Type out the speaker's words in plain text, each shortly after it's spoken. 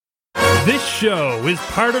This show is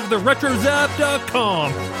part of the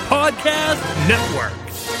RetroZap.com podcast network.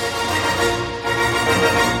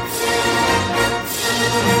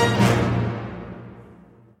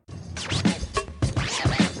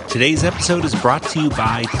 Today's episode is brought to you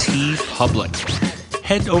by TeePublic.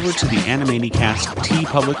 Head over to the Animaniacast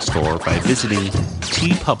TeePublic store by visiting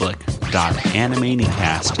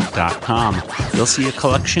teepublic.animaniacast.com. You'll see a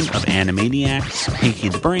collection of Animaniacs, Pinky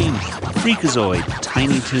the Brain, Freakazoid,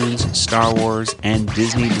 Tiny Toons, Star Wars, and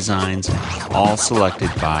Disney designs, all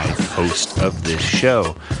selected by the host of this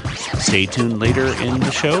show. Stay tuned later in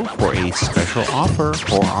the show for a special offer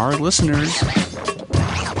for our listeners.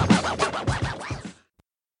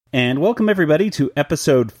 And welcome everybody to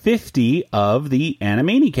episode 50 of the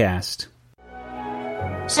Animaniacast.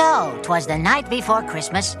 So, 'twas the night before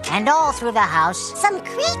Christmas, and all through the house, some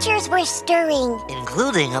creatures were stirring,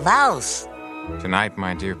 including a mouse. Tonight,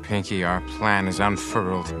 my dear Pinky, our plan is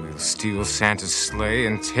unfurled. We'll steal Santa's sleigh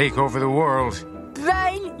and take over the world.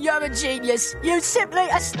 Brain, you're a genius. You simply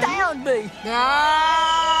astound me.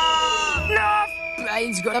 No!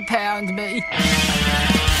 Brain's gonna pound me.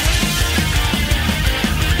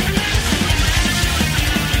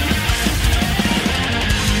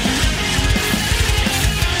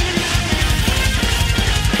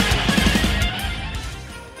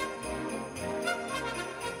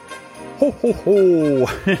 Ho, ho, ho,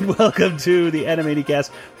 and welcome to the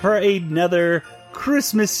Animaniacast for another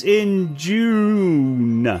Christmas in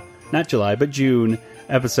June, not July, but June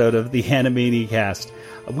episode of the Animaniacast.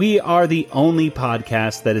 We are the only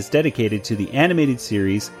podcast that is dedicated to the animated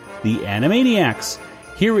series, The Animaniacs.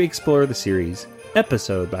 Here we explore the series,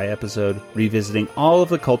 episode by episode, revisiting all of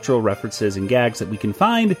the cultural references and gags that we can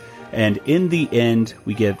find, and in the end,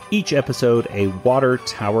 we give each episode a water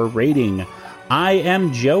tower rating. I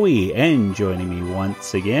am Joey, and joining me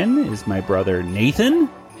once again is my brother Nathan.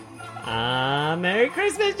 Merry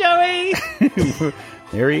Christmas, Joey!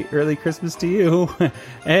 Merry early Christmas to you.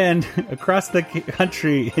 And across the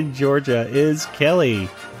country in Georgia is Kelly.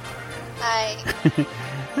 Hi.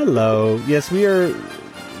 Hello. Yes, we are.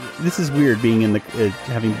 This is weird being in the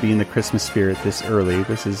having to be in the Christmas spirit this early.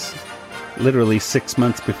 This is literally 6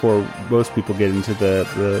 months before most people get into the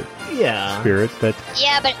spirit. But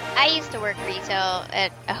I used to work retail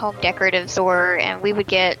at a home decorative store, and we would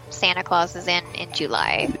get Santa Clauses in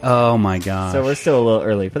July. Oh my gosh! So we're still a little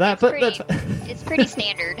early for that, It's pretty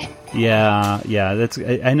standard. Yeah.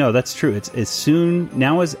 I know that's true. It's as soon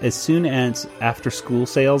as after school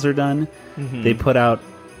sales are done, they put out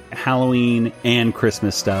Halloween and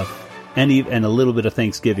Christmas stuff. And a little bit of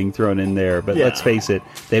Thanksgiving thrown in there. But let's face it,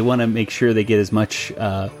 they want to make sure they get as much,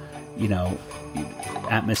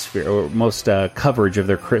 atmosphere or most coverage of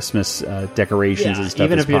their Christmas decorations and stuff.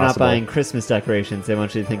 Even as if you're possible. not buying Christmas decorations, they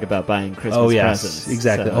want you to think about buying Christmas presents.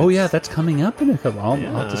 Exactly. So that's coming up in a couple. I'll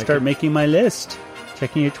have to start making my list,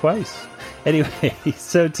 checking it twice. Anyway,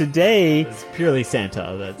 so today... It's purely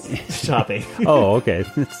Santa that's shopping. Oh, okay.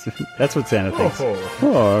 That's what Santa thinks.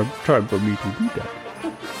 Oh, time for me to do that.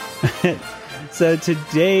 So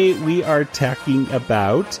today we are talking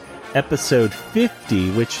about episode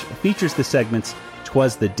 50, which features the segments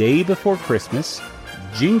Twas the Day Before Christmas,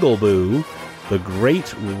 Jingle Boo, The Great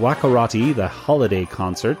Wakarati, the Holiday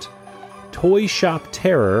Concert, Toy Shop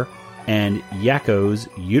Terror, and Yakko's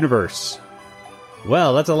Universe.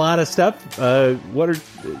 Well, that's a lot of stuff. What are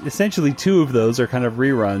essentially two of those are kind of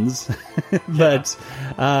reruns. But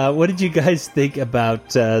what did you guys think about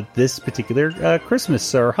this particular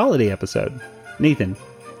Christmas or holiday episode? Nathan?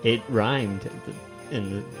 It rhymed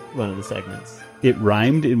in one of the segments. It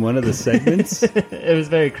rhymed in one of the segments? It was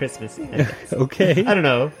very Christmassy, I guess. Okay. I don't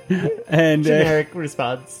know. And generic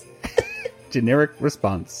response. Generic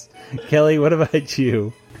response. Kelly, what about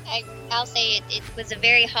you? I'll say it was a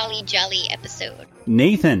very holly jolly episode.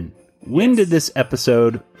 Nathan, when did this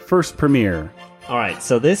episode first premiere? All right,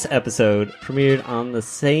 so this episode premiered on the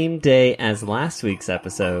same day as last week's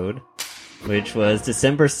episode, which was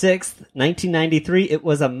December 6th, 1993. It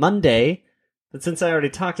was a Monday, but since I already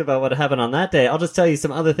talked about what happened on that day, I'll just tell you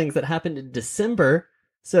some other things that happened in December.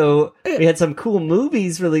 So we had some cool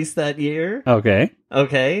movies released that year.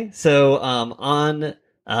 Okay, so on...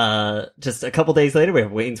 just a couple days later, we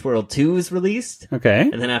have Wayne's World 2 is released. Okay.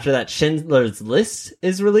 And then after that, Schindler's List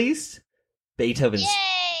is released. Beethoven's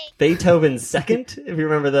Second, if you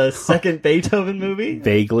remember the second Beethoven movie.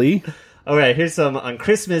 Vaguely. Alright, here's some on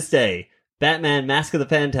Christmas Day. Batman Mask of the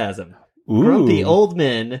Phantasm. Ooh. Grumpy Old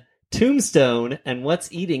Men. Tombstone, and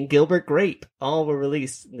What's Eating Gilbert Grape. All were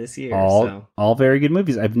released this year. All very good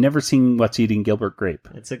movies. I've never seen What's Eating Gilbert Grape.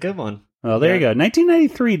 It's a good one. Well, there you go.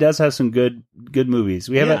 1993 does have some good movies.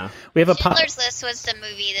 We have a Schindler's List was the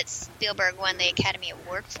movie that Spielberg won the Academy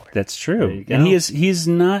Award for. That's true, and he's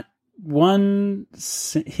not won.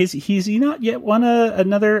 He's not yet won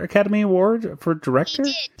another Academy Award for director.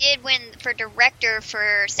 He did win for director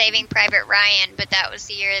for Saving Private Ryan, but that was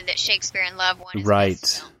the year that Shakespeare in Love won.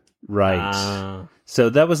 Right. So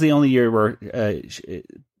that was the only year where.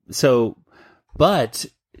 But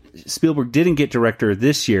Spielberg didn't get director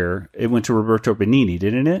this year. It went to Roberto Benigni,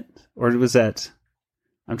 didn't it? Or was that...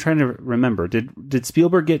 I'm trying to remember. Did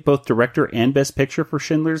Spielberg get both director and best picture for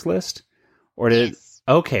Schindler's List? Or did... Yes.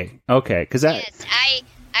 Okay. Because that... Yes,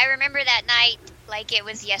 I remember that night like it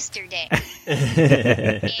was yesterday.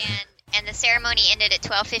 and the ceremony ended at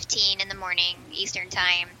 12:15 in the morning, Eastern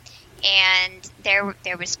Time. And there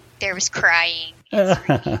was crying and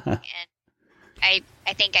screaming, and I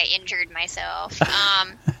think I injured myself.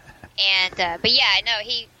 But yeah, no,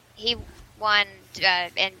 he won,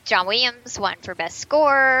 and John Williams won for best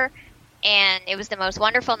score, and it was the most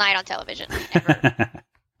wonderful night on television ever.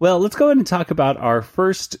 Well, let's go ahead and talk about our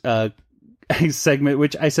first segment,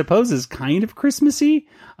 which I suppose is kind of Christmassy.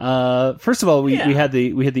 First of all, we had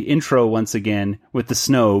the intro once again with the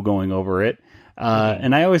snow going over it.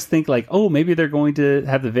 And I always think like, oh, maybe they're going to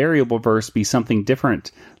have the variable verse be something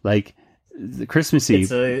different, like the Christmassy.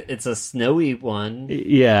 It's a snowy one.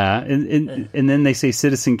 Yeah, and then they say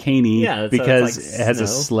Citizen Caney because it has a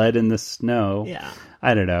sled in the snow. Yeah,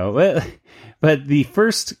 I don't know, but the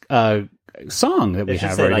first song that we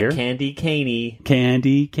have right here, Candy Caney,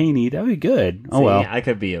 that would be good. Oh well, I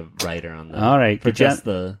could be a writer on that. All right, get you on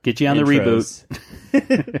intros.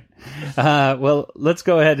 The reboot. Well, let's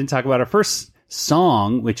go ahead and talk about our first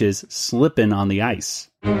song, which is Slippin' on the Ice.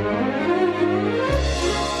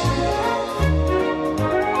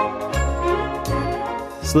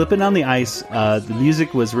 Slippin' on the Ice. The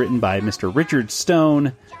music was written by Mr. Richard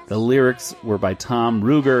Stone. The lyrics were by Tom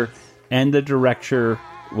Ruger. And the director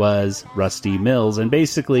was Rusty Mills. And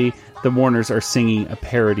basically, the Warners are singing a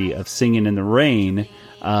parody of Singin' in the Rain.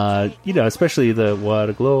 Especially the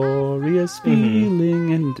What a Glorious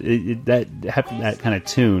Feeling, and that kind of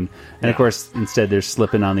tune. And of course, instead they're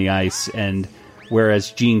slipping on the ice. And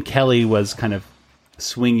whereas Gene Kelly was kind of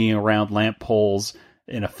swinging around lamp poles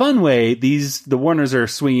in a fun way, the Warners are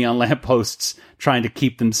swinging on lamp posts trying to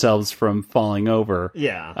keep themselves from falling over.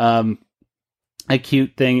 Yeah. A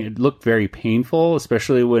cute thing. It looked very painful,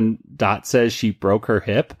 especially when Dot says she broke her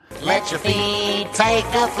hip. Let your feet take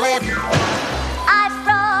a flip.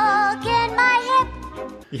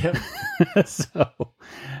 Yep.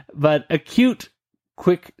 But a cute,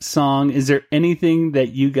 quick song. Is there anything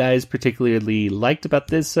that you guys particularly liked about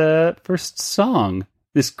this first song?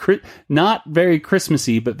 This not very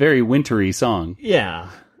Christmassy, but very wintry song. Yeah.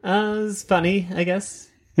 It was funny, I guess.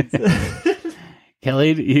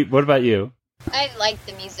 Kelly, what about you? I liked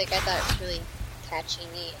the music. I thought it was really catchy,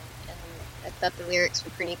 and I thought the lyrics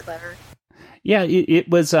were pretty clever. Yeah, it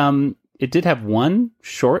was... It did have one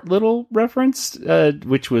short little reference,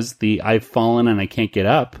 which was the I've fallen and I can't get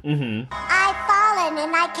up. Mm-hmm. I've fallen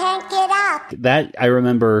and I can't get up. That, I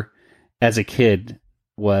remember, as a kid,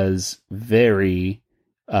 was very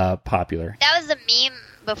popular. That was a meme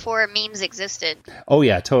before memes existed. Oh,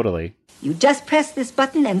 yeah, totally. You just press this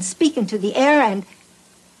button and speak into the air and...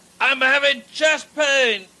 I'm having chest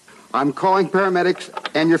pain. I'm calling paramedics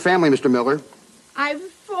and your family, Mr. Miller. I've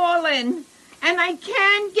fallen. And I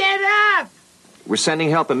can't get up. We're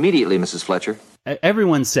sending help immediately, Mrs. Fletcher.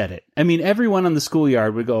 Everyone said it. I mean, everyone on the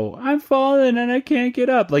schoolyard would go, I'm falling and I can't get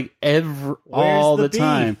up. Like, all the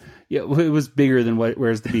time. Yeah, it was bigger than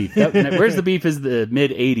Where's the Beef? Where's the Beef is the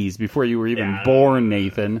mid-'80s, before you were even born,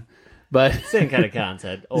 Nathan. But same kind of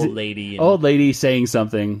concept. Old lady. Old lady saying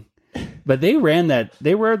something. But they ran that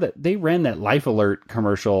Life Alert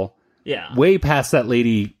commercial. Yeah. Way past that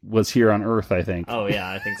lady was here on Earth, I think. Oh, yeah,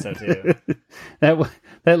 I think so, too.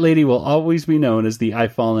 That lady will always be known as the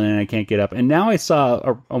I've fallen and I can't get up. And now I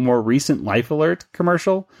saw a more recent Life Alert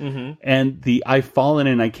commercial, and the I've fallen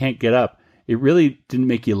and I can't get up. It really didn't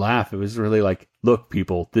make you laugh. It was really like, look,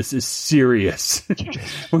 people, this is serious.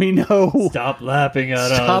 We know. Stop laughing at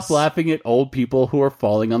us. Stop laughing at old people who are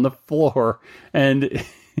falling on the floor. And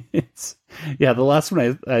it's... Yeah, the last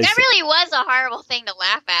one that really was a horrible thing to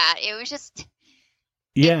laugh at. It was just...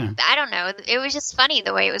 Yeah. I don't know. It was just funny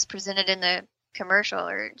the way it was presented in the commercial,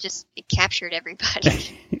 or it captured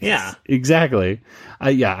everybody. Yeah. Exactly.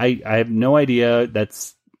 I have no idea.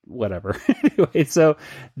 That's whatever. Anyway, so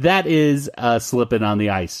that is Slippin' on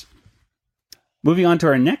the Ice. Moving on to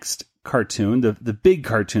our next cartoon, the big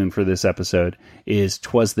cartoon for this episode, is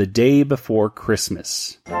 'Twas the Day Before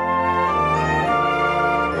Christmas.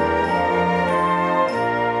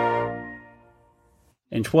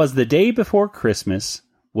 And 'Twas the Day Before Christmas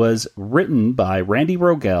was written by Randy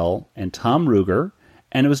Rogel and Tom Ruger,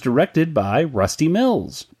 and it was directed by Rusty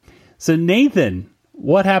Mills. So, Nathan,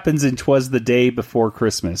 what happens in 'Twas the Day Before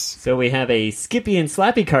Christmas? So we have a Skippy and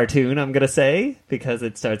Slappy cartoon, I'm going to say, because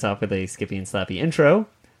it starts off with a Skippy and Slappy intro.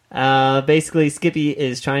 Basically, Skippy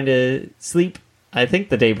is trying to sleep, I think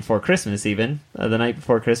the day before Christmas even, the night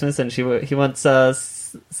before Christmas, and he wants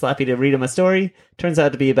Slappy to read him a story. Turns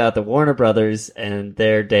out to be about the Warner Brothers and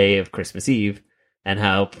their day of Christmas Eve, and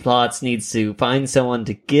how Plots needs to find someone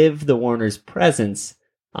to give the Warners presents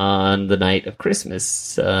on the night of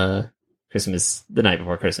Christmas. The night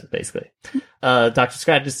before Christmas, basically. Dr.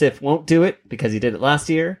 Scratch-a-Stiff won't do it because he did it last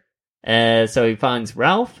year. So he finds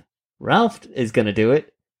Ralph. Ralph is going to do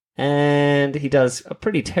it, and he does a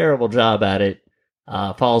pretty terrible job at it.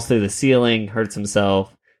 Falls through the ceiling, hurts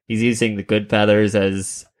himself. He's using the good feathers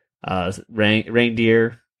as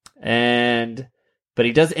reindeer, but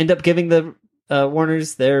he does end up giving the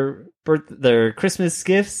Warners their Christmas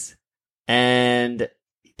gifts, and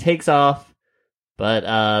he takes off. But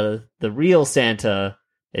the real Santa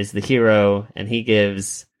is the hero, and he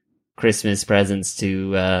gives Christmas presents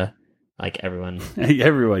to everyone.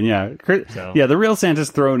 Everyone, yeah. So, yeah, the real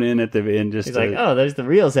Santa's thrown in at the end. He's like, oh, there's the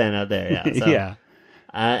real Santa out there. Yeah. So, yeah.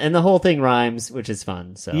 And the whole thing rhymes, which is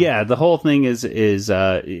fun. So yeah, the whole thing is it's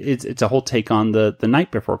a whole take on the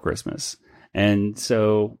night before Christmas, and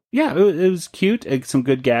so yeah, it was cute. Some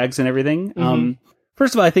good gags and everything. Mm-hmm.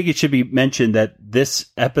 First of all, I think it should be mentioned that this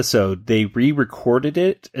episode they re-recorded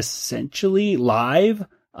it essentially live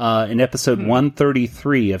in episode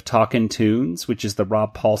 133 of Talkin' Tunes, which is the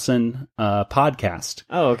Rob Paulson podcast.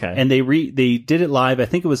 Oh, okay. And they did it live. I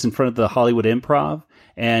think it was in front of the Hollywood Improv.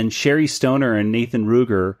 And Sherry Stoner and Nathan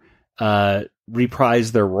Ruger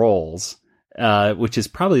reprised their roles, which is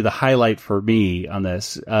probably the highlight for me on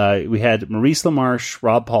this. We had Maurice LaMarche,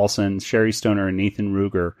 Rob Paulson, Sherry Stoner, and Nathan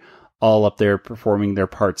Ruger all up there performing their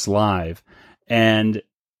parts live. And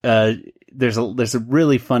there's a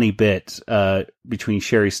really funny bit between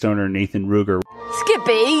Sherry Stoner and Nathan Ruger.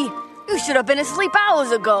 Skippy, you should have been asleep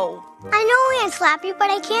hours ago. I know, Aunt Slappy, but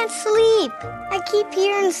I can't sleep. I keep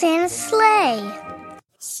hearing Santa's sleigh.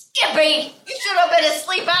 Skippy, you should have been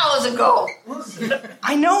asleep hours ago.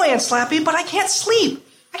 I know, Aunt Slappy, but I can't sleep.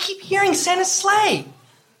 I keep hearing Santa's sleigh.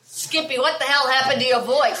 Skippy, what the hell happened to your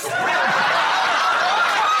voice?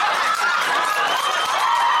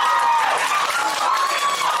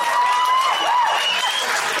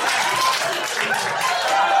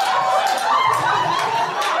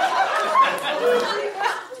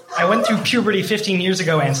 I went through puberty 15 years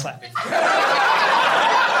ago, Aunt Slappy.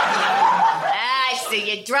 So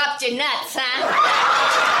you dropped your nuts, huh?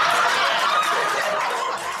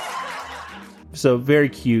 So very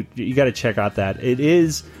cute. You got to check out that. It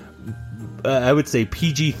is, I would say,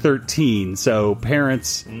 PG-13. So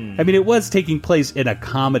parents, I mean, it was taking place in a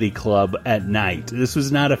comedy club at night. This was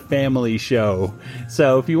not a family show.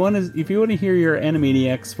 So if you want to hear your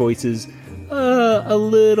Animaniacs voices a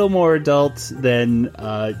little more adult, then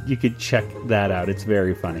you could check that out. It's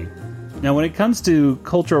very funny. Now, when it comes to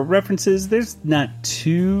cultural references, there's not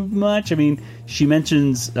too much. I mean, she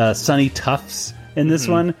mentions Sonny Tufts in this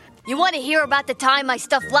one. You want to hear about the time I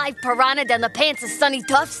stuffed live piranha down the pants of Sonny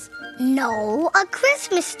Tufts? No, a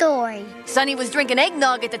Christmas story. Sonny was drinking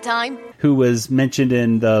eggnog at the time. Who was mentioned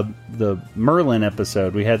in the Merlin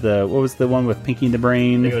episode. We had what was the one with Pinky and the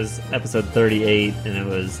Brain? I think it was episode 38, and it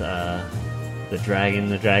was the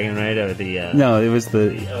dragon, right? Or the... no, it was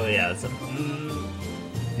the... Oh, yeah, it's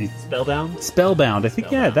Spellbound? Spellbound. I think,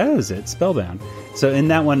 Spellbound. Yeah, that was it. Spellbound. So in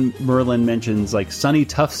that one, Merlin mentions like Sonny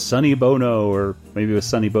Tufts, Sonny Bono, or maybe it was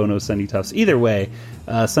Sonny Bono, Sonny Tufts. Either way,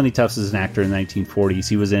 Sonny Tufts is an actor in the 1940s.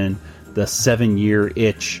 He was in the 7-Year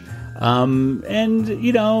Itch. And,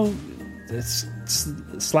 you know,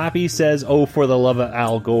 Slappy says, "Oh, for the love of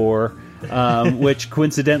Al Gore," which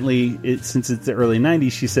coincidentally, since it's the early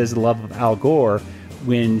 90s, she says the love of Al Gore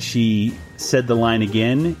when she said the line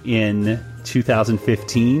again in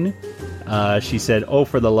 2015. She said, "Oh,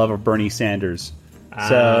 for the love of Bernie Sanders."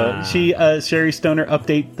 So Sherry Stoner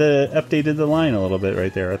updated the line a little bit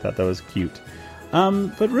right there. I thought that was cute.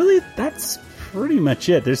 But really, that's pretty much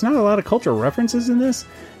it. There's not a lot of cultural references in this.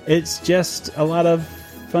 It's just a lot of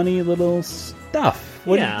funny little stuff.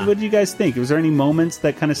 What did you guys think? Was there any moments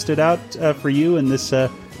that kind of stood out for you in this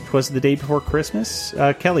Twas the Day Before Christmas?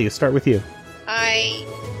 Kelly, let's start with you.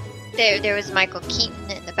 There was Michael Keaton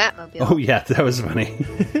in the Batmobile. Oh, yeah, that was funny.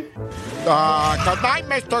 Good night,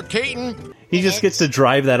 Mr. Keaton. He just gets to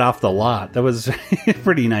drive that off the lot. That was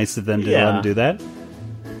pretty nice of them to let him do that.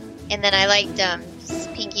 And then I liked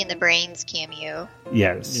Pinky and the Brain's cameo.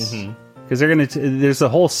 Yes. Because they're going to... There's a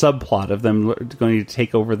whole subplot of them going to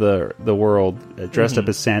take over the world dressed up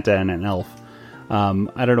as Santa and an elf.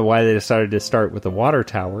 I don't know why they decided to start with the water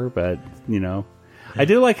tower, but, you know... I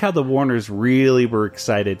do like how the Warners really were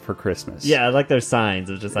excited for Christmas. Yeah, I like their signs.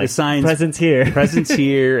 It was just like, the signs, presents here. Presents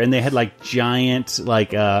here, and they had like giant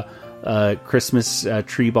Christmas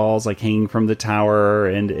tree balls like hanging from the tower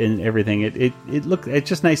and everything. It's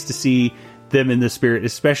just nice to see them in the spirit,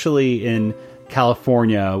 especially in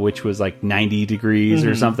California, which was like 90 degrees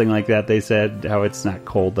or something like that. They said how it's not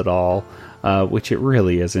cold at all. Which it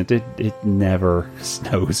really isn't. It never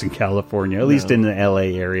snows in California, at least in the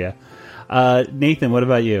LA area. Nathan, what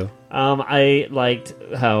about you? I liked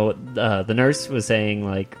how the nurse was saying,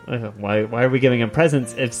 like, why are we giving them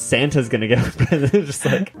presents if Santa's going to give them presents? Just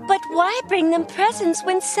like, but why bring them presents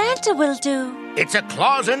when Santa will do? It's a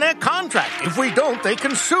clause in their contract. If we don't, they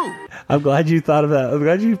can sue. I'm glad you thought of that. I'm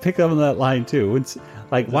glad you picked up on that line, too. It's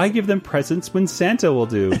like, why give them presents when Santa will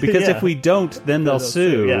do? Because if we don't, then they'll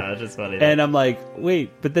sue. Yeah, it's just funny. And I'm like,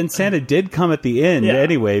 wait, but then Santa did come at the end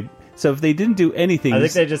anyway. So if they didn't do anything... I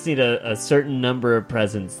think they just need a certain number of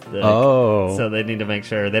presents. So they need to make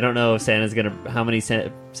sure. They don't know if Santa's going to... How many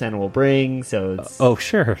Santa will bring, so it's... Oh,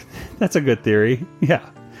 sure. That's a good theory. Yeah.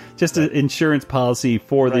 Just an insurance policy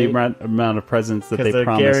for the amount of presents that they promised.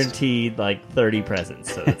 Because they're guaranteed, like, 30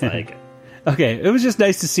 presents. So it's like... Okay, it was just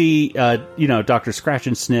nice to see, Dr. Scratch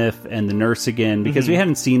and Sniff and the nurse again, because we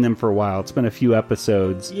hadn't seen them for a while. It's been a few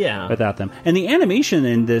episodes without them. And the animation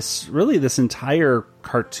in this entire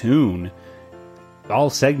cartoon, all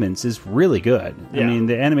segments, is really good. Yeah. I mean,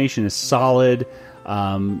 the animation is solid.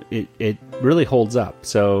 It really holds up.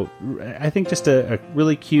 So I think just a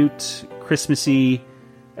really cute, Christmassy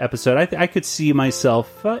episode. I could see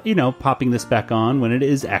myself, popping this back on when it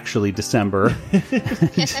is actually December.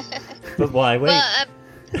 But why wait? Well,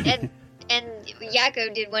 and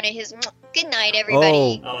Yakko did one of his good night,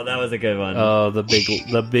 everybody. Oh, that was a good one. Oh, the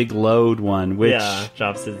big load one, which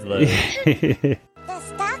drops his load. The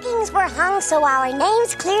stockings were hung so our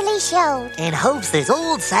names clearly showed. In hopes this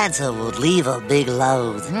old Santa would leave a big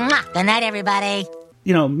load. Good night, everybody.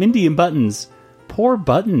 Mindy and Buttons. Poor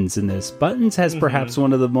Buttons in this. Buttons has perhaps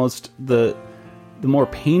one of the more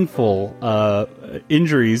painful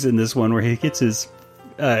injuries in this one, where he gets his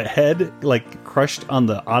head like crushed on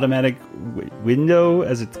the automatic window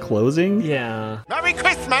as it's closing. Yeah. Merry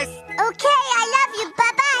Christmas. Okay, I love you.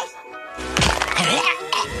 Bye-bye.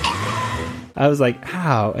 I was like,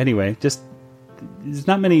 how? Anyway, just there's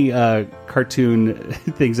not many cartoon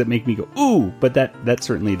things that make me go ooh, but that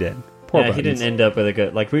certainly did. Poor Buttons. He didn't end up with a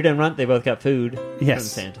good... Like, Rita and Runt, they both got food from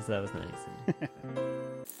Santa, so that was nice.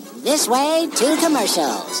 This way to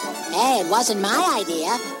commercials. Hey, it wasn't my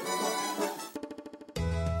idea.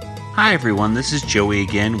 Hi everyone, this is Joey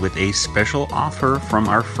again with a special offer from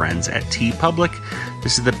our friends at TeePublic.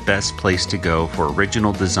 This is the best place to go for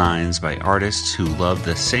original designs by artists who love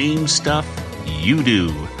the same stuff you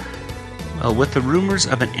do. Well, with the rumors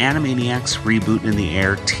of an Animaniacs reboot in the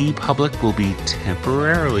air, TeePublic will be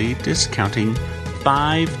temporarily discounting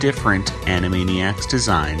 5 different Animaniacs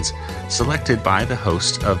designs selected by the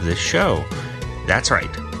host of this show. That's right.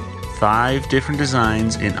 5 different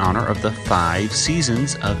designs in honor of the 5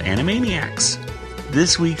 seasons of Animaniacs.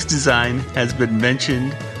 This week's design has been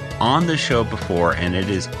mentioned on the show before, and it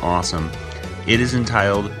is awesome. It is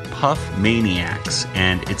entitled Puff Maniacs,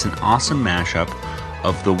 and it's an awesome mashup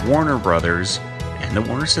of the Warner Brothers and the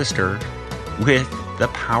Warner sister with the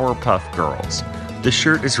Powerpuff Girls. The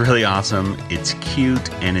shirt is really awesome, it's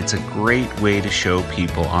cute, and it's a great way to show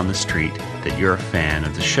people on the street that you're a fan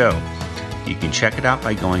of the show. You can check it out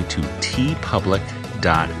by going to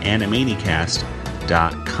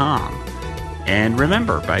tpublic.animaniacast.com. And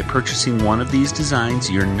remember, by purchasing one of these designs,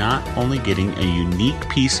 you're not only getting a unique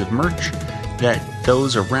piece of merch that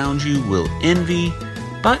those around you will envy,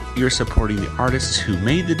 but you're supporting the artists who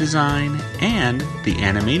made the design and the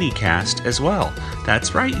Animaniacast as well.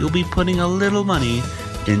 That's right, you'll be putting a little money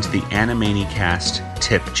into the Animaniacast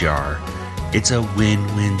tip jar. It's a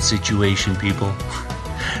win-win situation, people.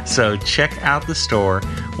 So check out the store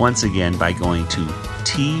once again by going to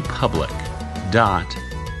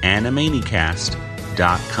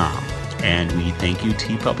tpublic.animaniacast.com. And we thank you,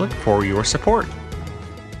 TeePublic, for your support.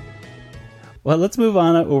 Well, let's move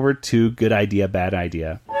on over to Good Idea, Bad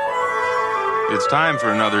Idea. It's time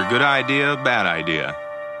for another Good Idea, Bad Idea.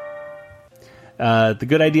 The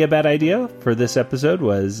good idea, bad idea for this episode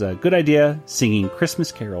was good idea, singing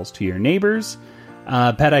Christmas carols to your neighbors.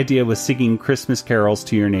 Bad idea was singing Christmas carols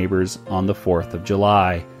to your neighbors on the 4th of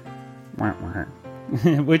July.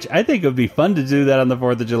 Which I think would be fun to do that on the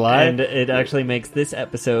 4th of July. And it actually makes this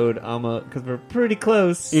episode almost, because we're pretty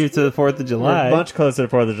close to the 4th of July. We're much closer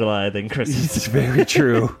to 4th of July than Christmas. It's very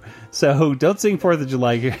true. So don't sing 4th of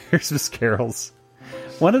July Christmas carols.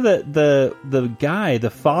 One of the guy, the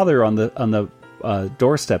father on the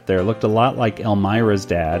doorstep there, looked a lot like Elmira's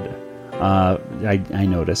dad. I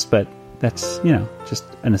noticed, but that's, just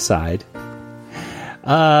an aside.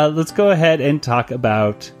 Let's go ahead and talk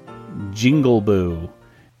about Jingle Boo.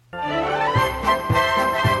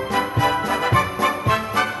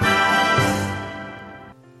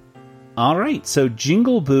 All right, so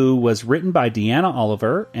Jingle Boo was written by Deanna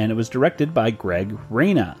Oliver, and it was directed by Greg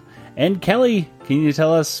Reyna. And Kelly, can you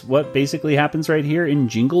tell us what basically happens right here in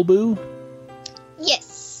Jingle Boo?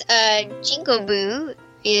 Yes, Jingle Boo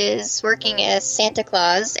is working as Santa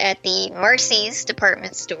Claus at the Marcy's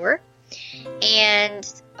department store, and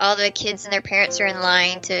all the kids and their parents are in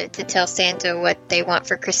line to tell Santa what they want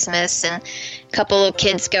for Christmas, and a couple of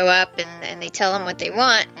kids go up and they tell him what they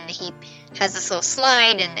want, and he has this little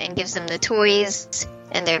slide and gives them the toys,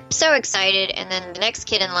 and they're so excited, and then the next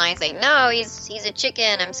kid in line is like, no, he's a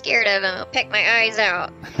chicken, I'm scared of him, he'll peck my eyes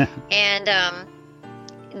out. And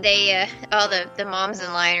they all the moms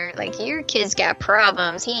in line are like, your kid's got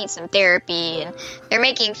problems, he needs some therapy, and they're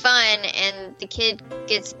making fun, and the kid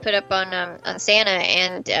gets put up on Santa,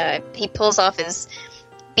 and he pulls off his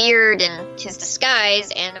beard and his disguise,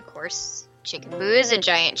 and of course Chicken Boo is a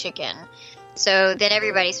giant chicken. So then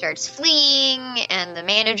everybody starts fleeing, and the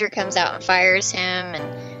manager comes out and fires him,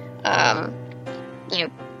 and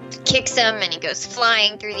kicks him, and he goes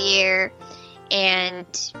flying through the air. And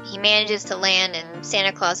he manages to land in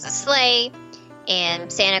Santa Claus's sleigh, and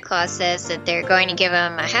Santa Claus says that they're going to give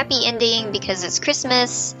him a happy ending because it's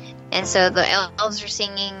Christmas, and so the elves are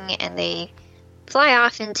singing, and they fly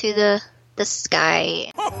off into the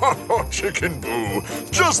sky. Chicken Boo,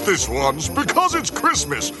 just this once, because it's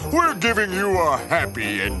Christmas, we're giving you a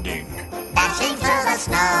happy ending. Dashing through the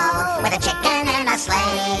snow with a chicken in a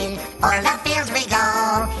sleigh, o'er the fields we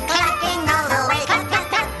go, clapping all the way, clap, clap,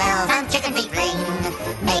 clap, bells on chicken feet ring,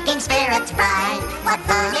 making spirits bright. What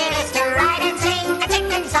fun it is to ride and sing a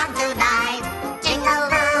chicken song tonight. Jingle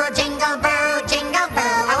boo, jingle boo, jingle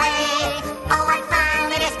boo away. Oh, what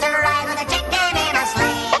fun it is to ride with a chicken in a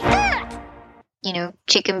sleigh.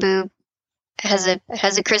 Chicken Boo has a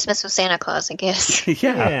Christmas with Santa Claus, I guess.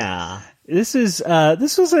 Yeah. This was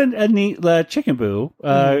a neat Chicken Boo.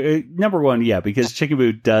 Number one, because Chicken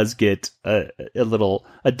Boo does get a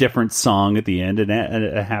different song at the end and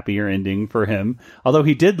a happier ending for him. Although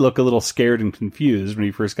he did look a little scared and confused when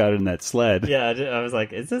he first got in that sled. Yeah, I was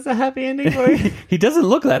like, is this a happy ending for you? He doesn't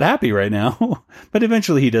look that happy right now, but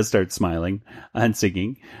eventually he does start smiling and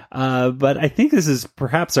singing. But I think this is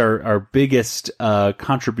perhaps our biggest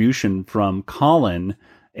contribution from Colin,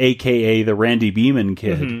 aka the Randy Beeman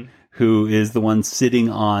kid. Mm-hmm. Who is the one sitting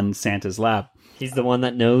on Santa's lap. He's the one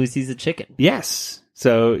that knows he's a chicken. Yes.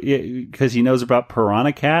 So, because he knows about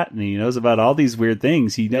Piranha Cat, and he knows about all these weird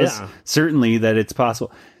things. He knows certainly that it's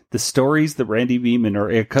possible. The stories that Randy Beeman,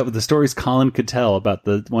 or the stories Colin could tell about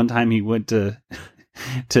the one time he went to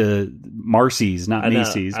Marcy's, not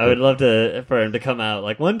Macy's. I would love for him to come out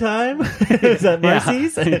like, one time? Is that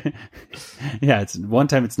Marcy's? It's one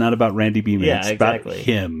time. It's not about Randy Beeman. Yeah, it's exactly. about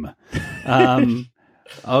him.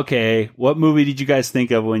 Okay, what movie did you guys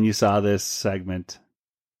think of when you saw this segment?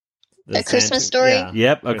 A Christmas Story? Yeah.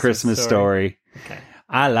 Yep, A Christmas Story. Okay.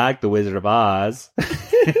 I like The Wizard of Oz.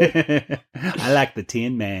 I like The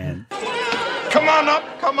Tin Man. Come on up.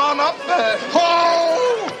 Ho,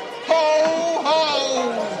 ho,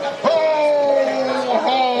 ho. Ho,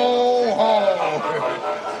 ho, ho.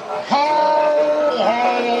 Ho,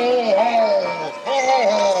 ho,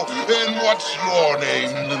 ho. And what's your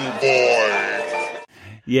name, little boy?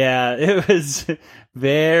 Yeah, it was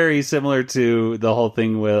very similar to the whole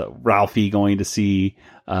thing with Ralphie going to see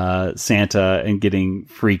Santa and getting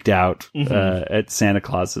freaked out at Santa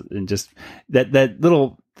Claus, and just that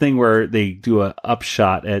little thing where they do a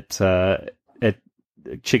upshot at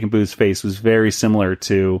Chicken Boo's face was very similar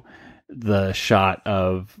to the shot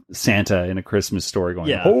of Santa in A Christmas Story going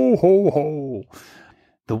ho ho ho.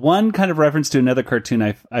 The one kind of reference to another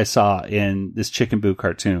cartoon I saw in this Chicken Boo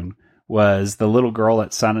cartoon was the little girl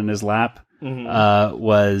that sat in his lap.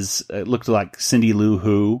 Looked like Cindy Lou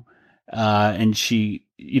Who, and she,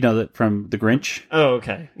 from The Grinch. Oh,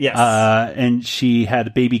 okay. Yes. And she had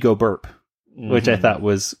a baby go burp, which I thought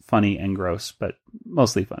was funny and gross, but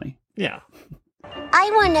mostly funny. Yeah. I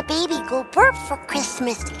want a baby go burp for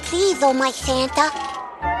Christmas. Please, oh my Santa.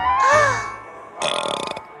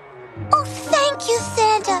 Oh, thank you,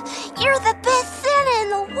 Santa. You're the best Santa in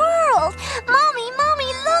the world. Mommy,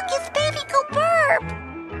 look, it's baby go burp.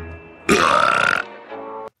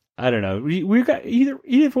 I don't know. We got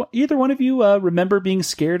either one of you remember being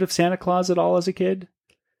scared of Santa Claus at all as a kid?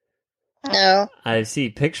 No. I see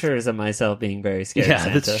pictures of myself being very scared of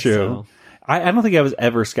Santa. That's true. So. I don't think I was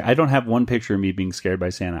ever scared. I don't have one picture of me being scared by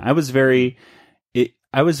Santa. I was very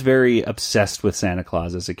obsessed with Santa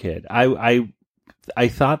Claus as a kid. I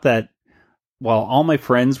thought that while all my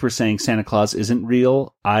friends were saying Santa Claus isn't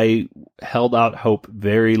real, I held out hope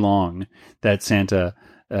very long that Santa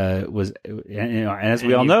was, and as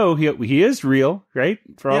we all know, he is real, right?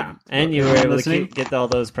 And you were able to get all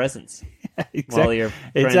those presents. While your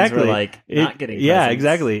friends were like not getting presents. Yeah,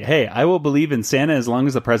 exactly. Hey, I will believe in Santa as long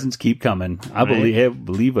as the presents keep coming. I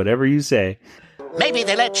believe whatever you say. Maybe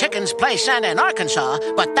they let chickens play Santa in Arkansas,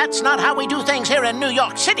 but that's not how we do things here in New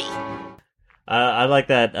York City. I like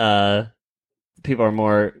that people are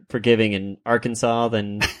more forgiving in Arkansas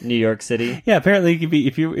than New York City. Yeah, apparently you can be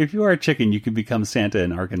if you are a chicken, you can become Santa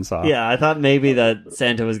in Arkansas. Yeah, I thought maybe that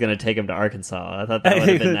Santa was going to take him to Arkansas. I thought that would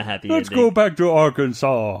have been a happy Let's ending. go back to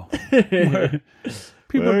Arkansas.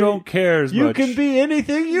 People don't care as much. You can be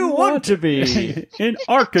anything you want to be in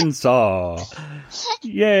Arkansas.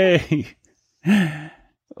 Yay.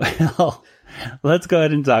 Well, let's go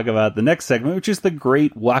ahead and talk about the next segment, which is the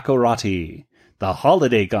Great Wakarati, the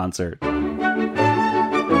holiday concert.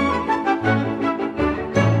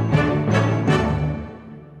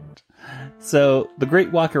 So, the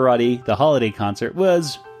Great Wakarati, the holiday concert,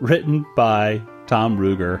 was written by Tom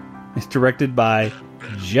Ruegger. It's directed by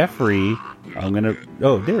Jeffrey de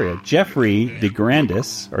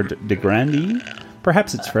Grandis, or de Grandi?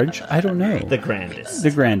 Perhaps it's French. I don't know. The grandest.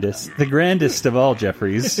 The grandest of all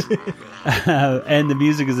Jeffreys. And the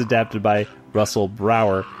music is adapted by Russell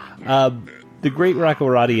Brower. The Great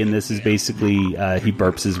Wakarati in this is basically he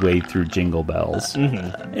burps his way through Jingle Bells.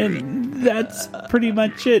 Mm-hmm. And that's pretty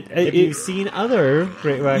much it. Have you seen other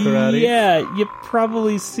Great Wakaratis? Yeah, you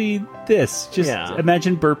probably see this. Just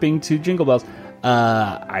imagine burping to Jingle Bells.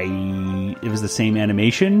 It was the same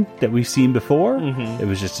animation that we've seen before. Mm-hmm. It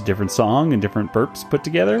was just a different song and different burps put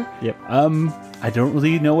together. Yep. I don't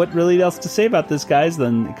really know what really else to say about this, guys.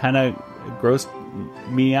 Then it kind of grossed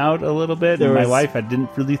me out a little bit. My wife, I didn't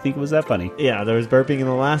really think it was that funny. Yeah, there was burping in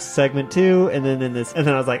the last segment too, and then in this, and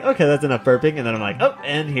then I was like, okay, that's enough burping, and then I'm like, oh,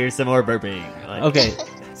 and here's some more burping. Okay.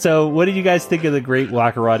 So, what did you guys think of the Great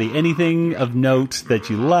Wakarati? Anything of note that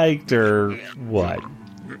you liked, or what?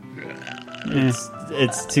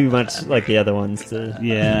 It's too much like the other ones to...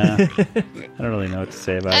 Yeah. I don't really know what to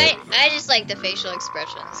say about it. I just like the facial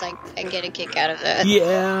expressions. Like, I get a kick out of that.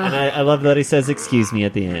 Yeah. And I love that he says excuse me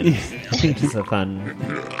at the end. It's so fun.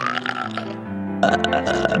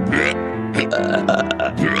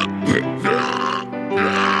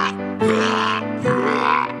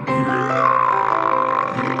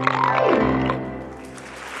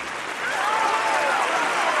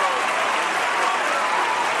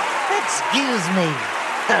 Excuse me.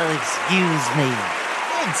 Oh, excuse me.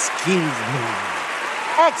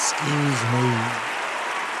 Excuse me.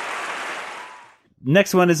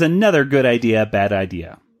 Next one is another good idea, bad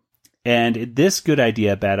idea. And this good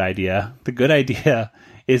idea, bad idea, the good idea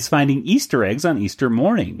is finding Easter eggs on Easter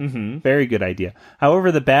morning. Mm-hmm. Very good idea.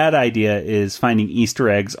 However, the bad idea is finding Easter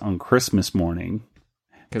eggs on Christmas morning.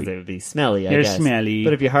 Because they would be smelly, I guess. They're smelly.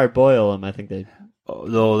 But if you hard boil them, I think they...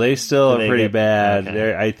 Though they still are pretty bad.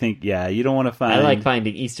 Okay. I think, yeah, you don't want to find... I like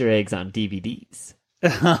finding Easter eggs on DVDs.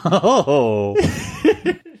 Oh!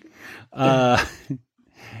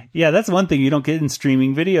 Yeah, that's one thing you don't get in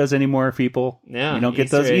streaming videos anymore, people. Yeah, you don't get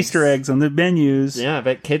those Easter eggs on the menus. Yeah, I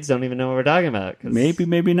bet kids don't even know what we're talking about.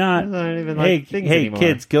 Maybe not. Not even like things anymore.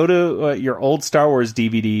 Kids, go to your old Star Wars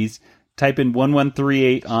DVDs. Type in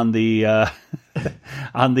 1138 on the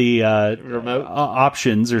remote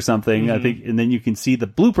options or something. Mm-hmm. I think, and then you can see the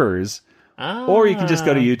bloopers. Or you can just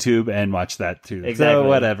go to YouTube and watch that too. Exactly. So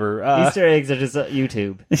whatever. Easter eggs are just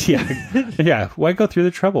YouTube. Yeah. Why go through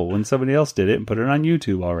the trouble when somebody else did it and put it on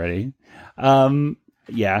YouTube already?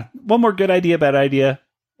 Yeah. One more good idea, bad idea.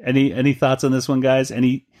 Any thoughts on this one, guys?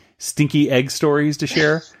 Any stinky egg stories to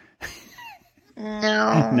share?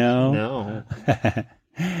 No.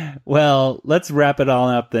 Well, let's wrap it all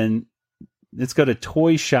up then. Let's go to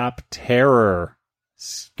Toy Shop Terror.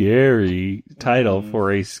 Scary title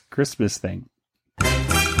for a Christmas thing.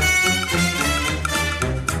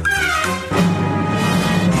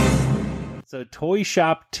 So Toy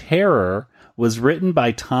Shop Terror was written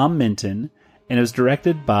by Tom Minton and it was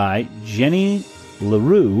directed by Jenny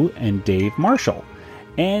LaRue, and Dave Marshall.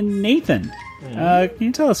 And Nathan, can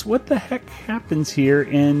you tell us what the heck happens here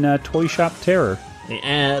in Toy Shop Terror?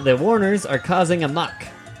 The Warners are causing a muck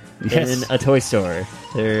Yes. in a toy store.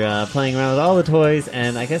 They're playing around with all the toys,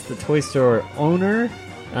 and I guess the toy store owner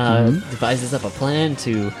devises up a plan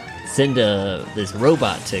to send this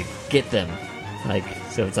robot to get them.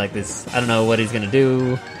 So it's like this, I don't know what he's going to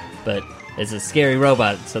do, but it's a scary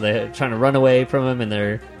robot, so they're trying to run away from him, and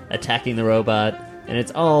they're attacking the robot, and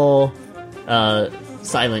it's all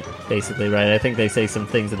silent, basically, right? I think they say some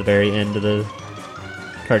things at the very end of the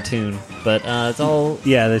cartoon, but it's all...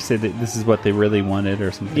 Yeah, they say that this is what they really wanted,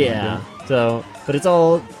 or something like that. But it's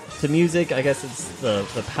all to music. I guess it's the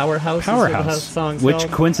Powerhouse. Powerhouse, songs which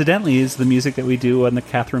called. coincidentally is the music that we do on the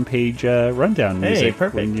Catherine Page rundown music.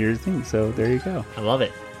 Perfect. When you're thing, so there you go. I love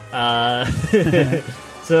it.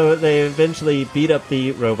 So they eventually beat up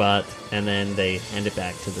the robot, and then they hand it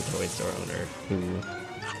back to the toy store owner, who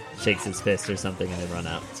shakes his fist or something, and they run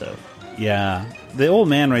out. So yeah, the old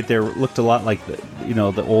man right there looked a lot like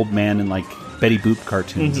the old man in like Betty Boop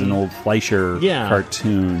cartoons and old Fleischer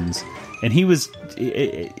cartoons, and he was.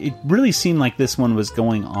 It really seemed like this one was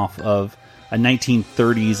going off of a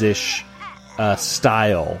 1930s-ish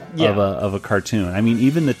style of a cartoon. I mean,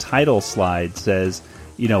 even the title slide says,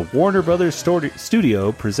 Warner Brothers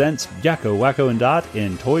Studio presents Yakko, Wacko, and Dot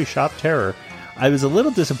in Toy Shop Terror. I was a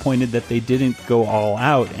little disappointed that they didn't go all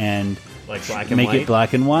out and like black and make white? It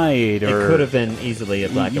black and white. Or, it could have been easily a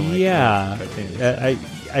black and white. Yeah, cartoon.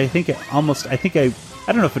 I think I don't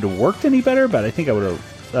know if it would have worked any better, but I think I would have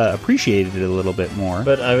appreciated it a little bit more.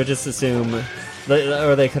 But I would just assume,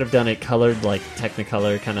 or they could have done it colored, like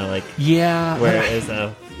Technicolor, kind of like Whereas,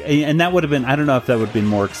 and that would have been, I don't know if that would have been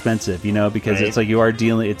more expensive, because it's like you are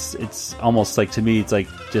dealing. It's almost like, to me, it's like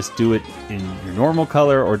just do it in your normal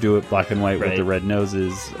color or do it black and white with the red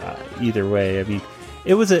noses. Either way, I mean,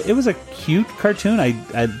 it was a cute cartoon. I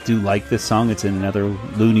do like this song. It's in another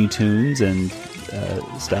Looney Tunes and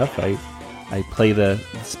stuff. I play the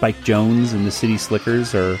Spike Jones and the City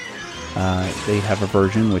Slickers, or they have a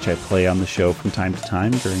version which I play on the show from time to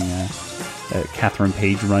time during a Catherine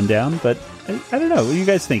Page rundown. But I don't know. What do you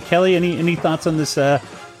guys think? Kelly, any thoughts on this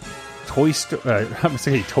Toy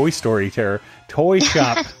Story Terror? Toy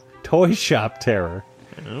Shop Terror.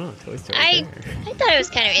 I don't know. Toy Story I Terror. I thought it was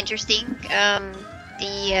kind of interesting.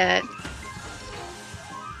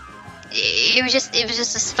 It was just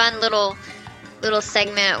this fun little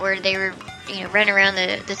segment where they were running around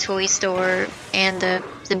the toy store, and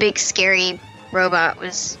the big scary robot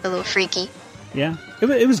was a little freaky. Yeah,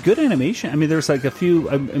 it was good animation. I mean, there was like a few.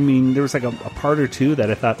 I mean, there was like a part or two that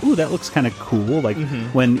I thought, ooh, that looks kind of cool. Like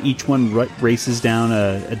when each one races down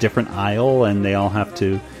a different aisle, and they all have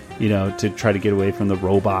to, to try to get away from the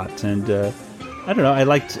robot. And I don't know. I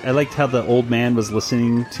liked how the old man was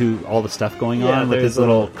listening to all the stuff going on with his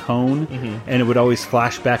little cone, and it would always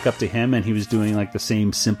flash back up to him, and he was doing like the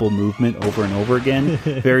same simple movement over and over again.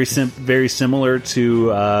 very similar to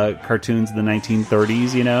cartoons in the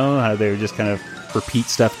 1930s. How they would just kind of repeat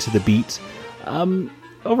stuff to the beat.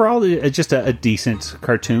 Overall, it's just a decent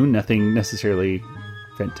cartoon. Nothing necessarily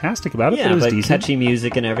fantastic about it, but it was decent. Catchy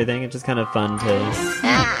music and everything. It's just kind of fun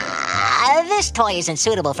to. This toy isn't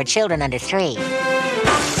suitable for children under 3.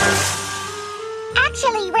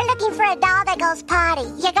 Actually, we're looking for a doll that goes potty.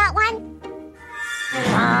 You got one?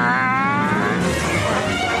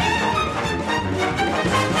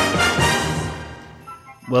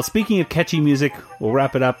 Well, speaking of catchy music, we'll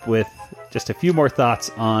wrap it up with just a few more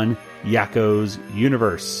thoughts on Yakko's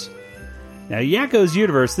Universe. Now, Yakko's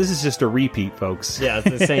Universe, this is just a repeat, folks. Yeah,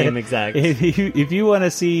 it's the same exact. If you want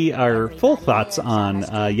to see our full thoughts on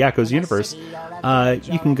Yakko's Universe,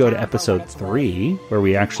 you can go to episode 3, where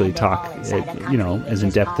we actually talk, as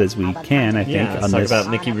in-depth as we can, I think. Let's talk about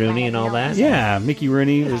Mickey Rooney and all that. Yeah, Mickey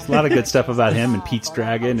Rooney. There's a lot of good stuff about him, and Pete's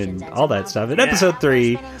Dragon, and all that stuff. In episode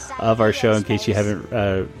 3 of our show, in case you haven't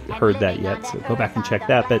heard that yet, so go back and check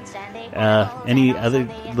that. But any other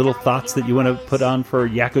little thoughts that you want to put on for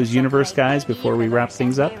Yakko's Universe, guys, before we wrap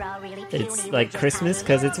things up? It's like Christmas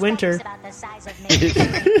because it's winter.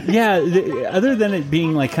 Yeah, other than it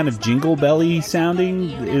being like kind of Jingle Belly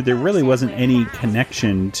sounding, there really wasn't any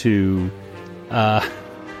connection to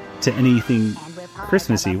anything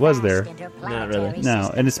Christmassy, was there? Not really.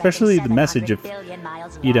 No, and especially the message of,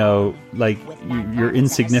 like you're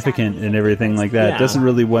insignificant and everything like that. Yeah. Doesn't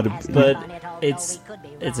really want to. But it's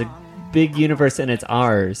a big universe and it's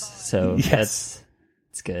ours, so it's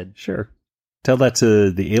good. Sure. Tell that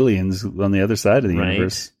to the aliens on the other side of the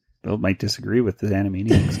universe. They might disagree with the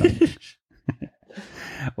Animaniacs.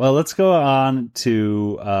 Well, let's go on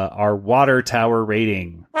to our water tower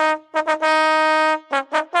rating.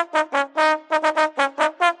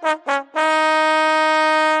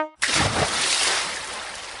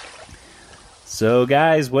 So,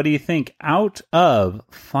 guys, what do you think? Out of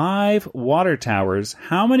 5 water towers,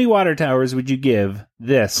 how many water towers would you give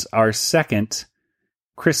this, our second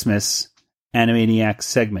Christmas Animaniacs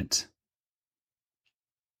segment?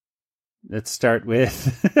 Let's start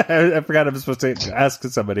with... I forgot I'm supposed to ask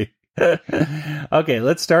somebody. Okay,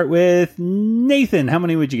 let's start with Nathan. How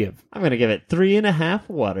many would you give? I'm going to give it 3.5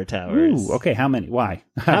 water towers. Ooh, okay, how many? Why?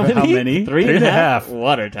 How many? 3.5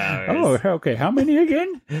 water towers. Oh, okay. How many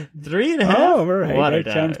again? 3.5 all right. water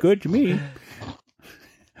That towers. sounds good to me.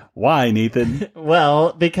 Why, Nathan?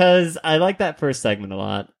 Well, because I like that first segment a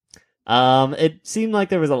lot. It seemed like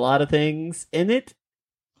there was a lot of things in it,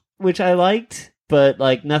 which I liked, but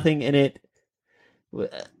like nothing in it. I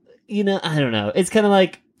don't know. It's kind of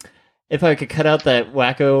like if I could cut out that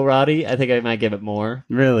wacko Roddy, I think I might give it more.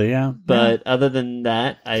 Really? Yeah. But other than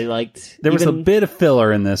that, I liked. There was a bit of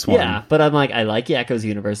filler in this one. Yeah, but I'm like, I like Yakko's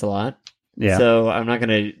universe a lot. Yeah. So I'm not going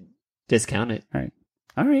to discount it. All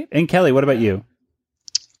right. And Kelly, what about you?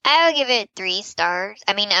 I'll give it 3 stars.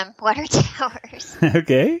 I mean, water towers.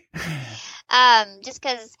 Okay. Just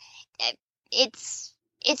because it's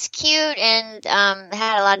cute and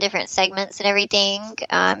had a lot of different segments and everything.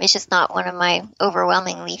 It's just not one of my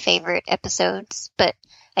overwhelmingly favorite episodes, but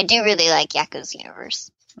I do really like Yakko's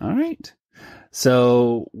universe. All right.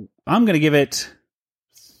 So I'm going to give it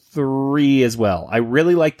 3 as well. I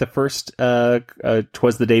really like the first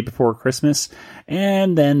Twas the Day Before Christmas,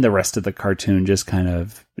 and then the rest of the cartoon just kind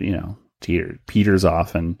of, peters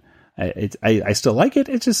off, and I still like it.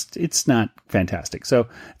 It's not fantastic. So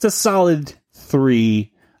it's a solid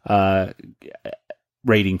 3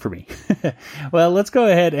 rating for me. Well, let's go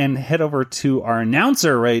ahead and head over to our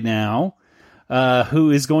announcer right now,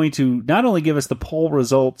 who is going to not only give us the poll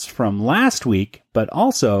results from last week, but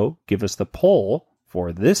also give us the poll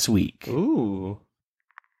for this week. Ooh.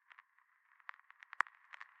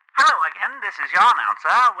 Hello again, this is your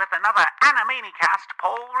announcer with another Animaniacast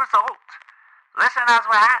poll result. Listeners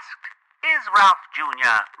were asked, is Ralph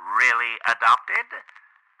Jr. really adopted?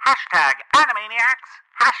 Hashtag Animaniacs,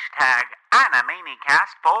 hashtag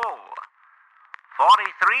Animaniacast poll. 43%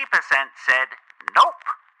 said, nope,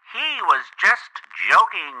 he was just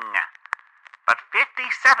joking. But 57%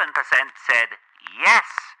 said, yes,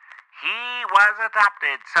 he was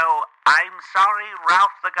adopted, so I'm sorry,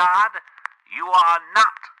 Ralph the God, you are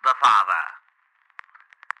not the father.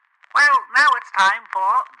 Well, now it's time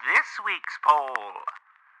for this week's poll.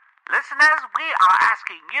 Listeners, we are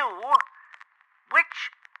asking you, which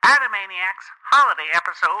Animaniacs holiday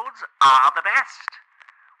episodes are the best?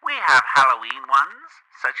 We have Halloween ones,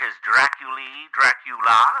 such as Dracula,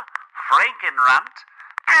 Frankenrunt,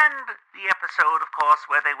 and the episode, of course,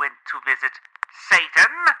 where they went to visit Satan.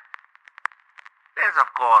 There's, of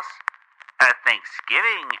course, a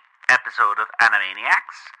Thanksgiving episode of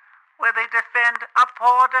Animaniacs, where they defend a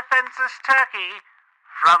poor defenseless turkey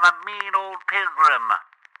from a mean old pilgrim.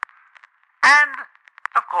 And,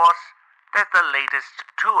 of course, there's the latest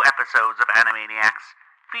 2 episodes of Animaniacs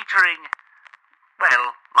featuring,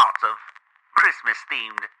 well, lots of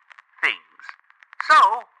Christmas-themed things.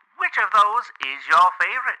 So, which of those is your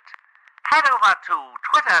favorite? Head over to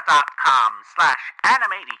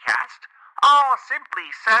twitter.com/Animaniacast or simply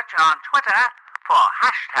search on Twitter for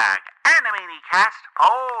hashtag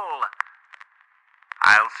AnimaniCastPoll.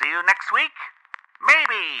 I'll see you next week.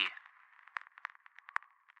 Maybe.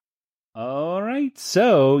 All right.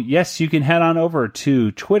 So, yes, you can head on over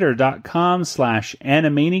to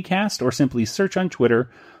twitter.com/Animaniacast or simply search on Twitter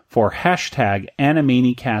for hashtag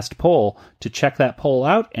AnimaniCastPoll to check that poll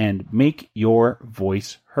out and make your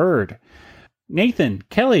voice heard. Nathan,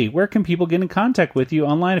 Kelly, where can people get in contact with you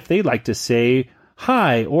online if they'd like to say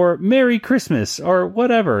hi or Merry Christmas or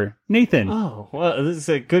whatever? Nathan. Oh, well, this is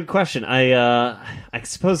a good question. I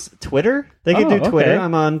suppose Twitter? They can do Twitter. Okay.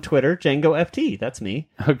 I'm on Twitter, Django FT. That's me.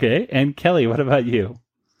 Okay. And Kelly, what about you?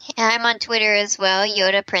 I'm on Twitter as well,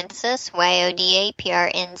 Yoda Princess,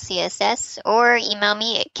 YODAPRNCSS, or email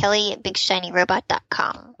me at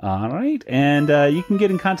kelly@bigshinyrobot.com. All right. And you can get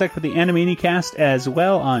in contact with the Animaniacast as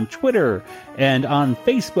well on Twitter and on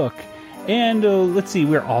Facebook. And let's see,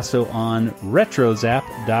 we're also on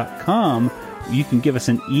retrozap.com. You can give us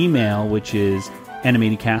an email, which is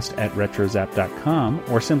animaniacast@retrozap.com,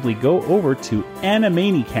 or simply go over to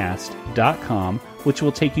animaniacast.com, which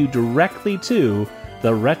will take you directly to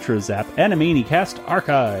the RetroZap Animaniacast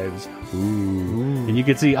archives. Ooh. And you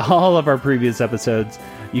can see all of our previous episodes.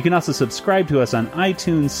 You can also subscribe to us on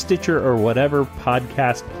iTunes, Stitcher, or whatever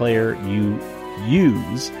podcast player you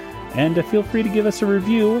use. And feel free to give us a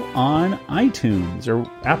review on iTunes or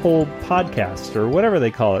Apple Podcasts or whatever they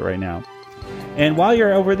call it right now. And while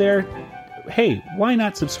you're over there, hey, why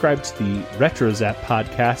not subscribe to the RetroZap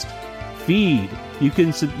podcast feed? You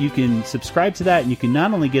can subscribe to that, and you can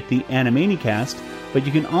not only get the Animaniacast, but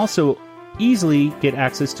you can also easily get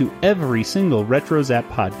access to every single RetroZap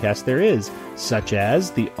podcast there is, such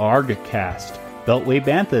as the ArgCast, Beltway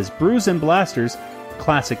Banthas, Brews and Blasters,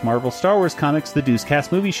 Classic Marvel Star Wars Comics, The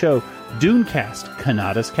Deucecast Movie Show, Dunecast,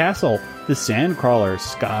 Kanata's Castle, The Sandcrawler,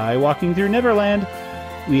 Skywalking Through Neverland.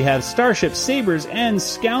 We have Starship, Sabers, and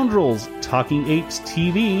Scoundrels, Talking Apes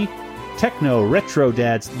TV, Techno, Retro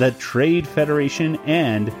Dads, The Trade Federation,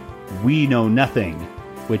 and We Know Nothing,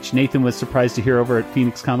 which Nathan was surprised to hear over at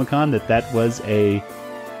Phoenix Comic-Con that was a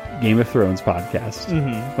Game of Thrones podcast,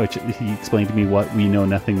 which he explained to me what We Know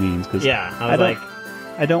Nothing means. Cause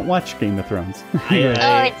I don't watch Game of Thrones. Oh,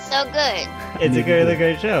 it's so good. It's a really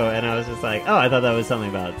great show, and I was just like, oh, I thought that was something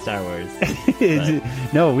about Star Wars.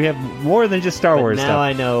 No, we have more than just Star Wars now stuff.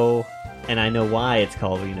 I know, and I know why it's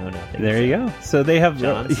called We Know Nothing. There you go. So they have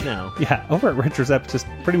Jon Snow. Yeah, over at RetroZap, just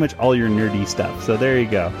pretty much all your nerdy stuff. So there you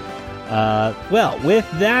go. Well, with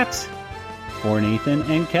that, for Nathan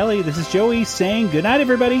and Kelly, this is Joey saying good night,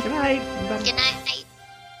 everybody. Good night. Good night.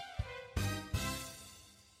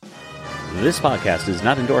 This podcast is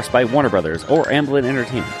not endorsed by Warner Brothers or Amblin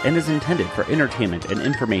Entertainment and is intended for entertainment and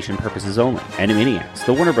information purposes only. Animaniacs,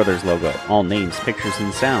 the Warner Brothers logo, all names, pictures,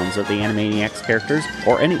 and sounds of the Animaniacs characters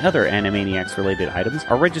or any other Animaniacs-related items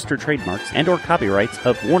are registered trademarks and or copyrights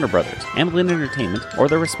of Warner Brothers, Amblin Entertainment, or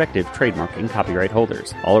their respective trademark and copyright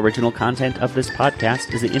holders. All original content of this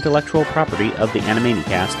podcast is the intellectual property of the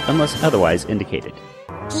Animaniacast unless otherwise indicated.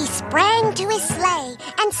 He sprang to his sleigh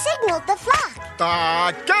and signaled the flock.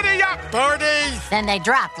 Giddy up, birdies! Then they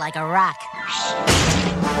dropped like a rock.